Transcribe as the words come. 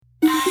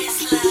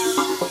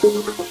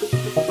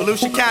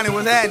Volusia County,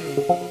 what's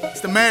happening?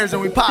 It's the mayors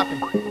and we poppin'.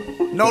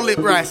 No lip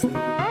wrestling.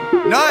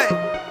 Nut.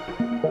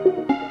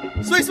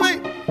 Sweet, sweet.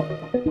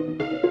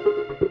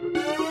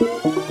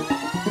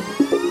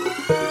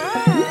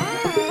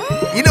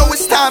 You know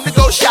it's time to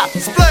go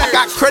shopping. I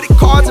got credit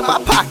cards in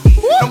my pocket.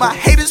 Know my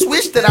haters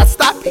wish that I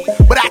stop it,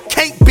 but I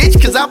can't, bitch,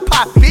 cause I'm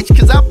poppin'. Bitch,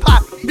 cause I'm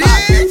poppin'.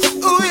 Bitch,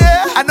 ooh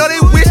yeah. I know they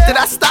wish that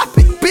I stop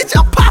it. Bitch,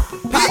 I'm poppin'.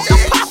 Bitch,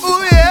 I'm poppin'.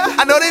 Ooh yeah.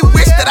 I know they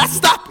wish that I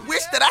stop it.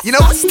 You know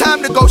it's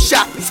time to go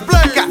shopping.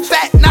 I got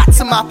fat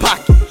knots in my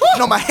pocket.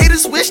 Know my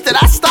haters wish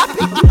that I stop it,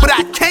 but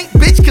I can't,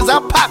 bitch, cause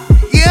I'm poppin'.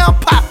 Yeah, I'm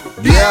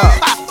poppin'.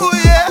 Yeah, ooh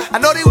yeah. I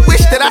know they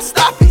wish that I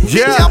stop it.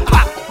 Bitch, I'm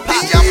poppin'.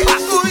 Bitch, I'm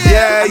poppin'. Ooh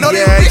yeah. I know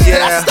they wish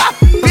that I stop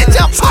it.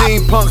 Bitch, I'm poppin'.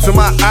 Steampunks in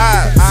my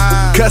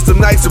eyes, custom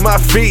nights in my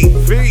feet.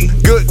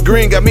 Good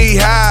green got me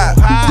high.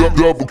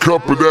 Double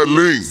cup of that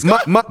lean.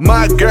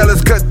 My girl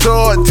is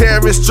couture,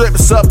 tearing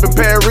strips up in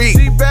Paris.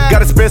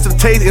 Got expensive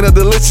taste in a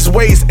delicious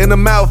waist, in a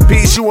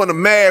mouthpiece you wanna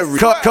marry.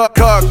 Car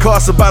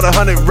costs about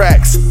 100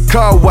 racks.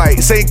 Car white,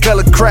 same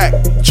color crack.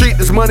 Treat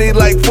this money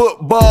like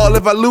football.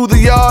 If I lose the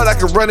yard, I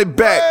can run it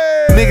back.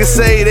 Niggas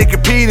say they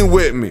competing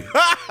with me.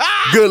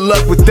 Good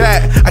luck with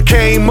that. I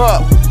came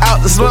up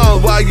out the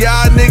slums while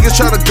y'all niggas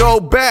tryna go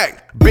back.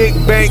 Big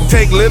bank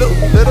take little.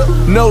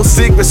 No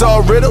secrets,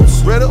 all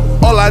riddles.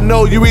 All I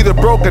know, you either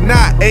broke or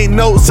not. Ain't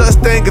no such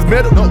thing as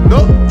middle.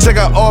 No. Check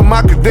out all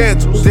my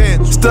credentials.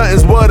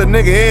 Stunting's what a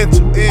nigga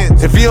into.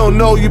 If you don't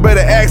know, you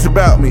better ask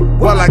about me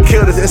while I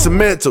kill this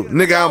instrumental.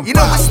 Nigga, I'm You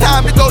know it's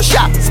time to go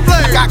shopping.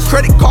 I got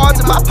credit cards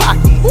in my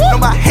pocket. Know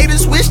my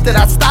haters wish that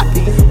I stop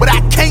it, but I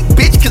can't,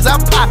 bitch, cause I'm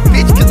poppin'.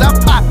 Bitch, cause I'm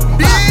poppin'.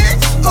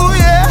 Bitch, ooh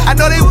yeah. I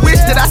know they wish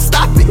that I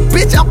stop it.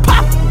 Bitch, I'm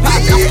poppin'.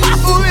 Bitch, I'm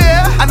poppin'. Ooh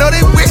yeah. I know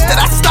they wish that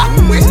I stop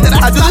it.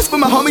 I do this for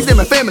my homies and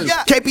my family.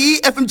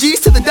 KPE,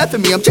 FMGs to the death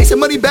of me. I'm chasing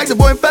money bags,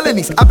 avoiding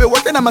felonies. I've been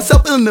working on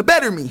myself, feeling to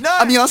better me.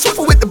 I'm young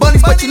sofa with the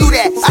bunnies, but you knew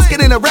that. I skid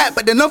in a rap,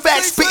 but then no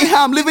facts. Spitting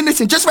how I'm living this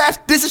and just raps.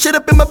 This is shit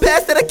up in my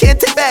past that I can't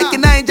take back.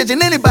 And I ain't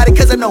judging anybody,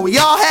 cause I know we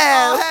all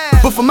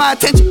have. But for my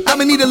attention,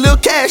 I'ma need a little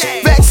cash.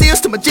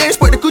 Vaccines to my jams,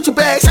 sport the Gucci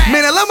bags.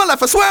 Man, I love my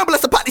life, I swear I'm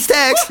blessed to pot these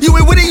tags. You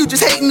ain't with it, you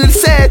just hating and it's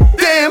sad.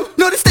 Damn,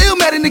 no, they still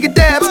mad at nigga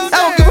dabs. I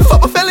don't give a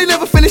fuck, my family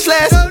never finish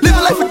last.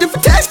 Living life with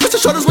different tags, put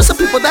your shoulders with some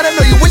people that I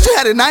know you wish you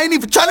had, and I ain't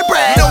even trying to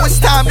brag. You know it's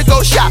time to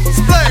go shopping.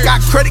 I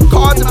got credit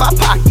cards in my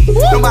pocket.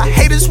 Know my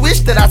haters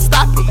wish that I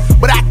stop it,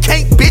 but I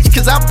can't, bitch,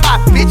 cause I'm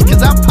poppin'. Bitch,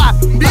 cause I'm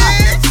poppin'.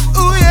 Bitch,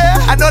 ooh yeah.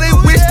 I know they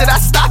wish that I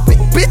stop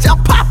it. Bitch, I'm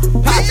poppin'.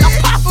 Bitch, I'm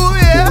poppin'. Ooh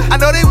yeah. I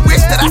know they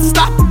wish that I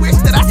stop it.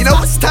 You know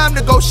it's time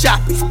to go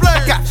shopping.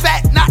 I got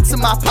fat knots in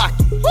my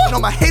pocket. Know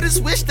my haters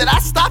wish that I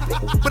stop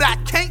it, but I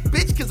can't,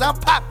 bitch, cause I'm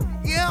poppin'.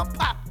 Yeah, I'm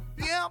poppin'.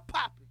 Yeah, I'm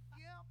poppin'.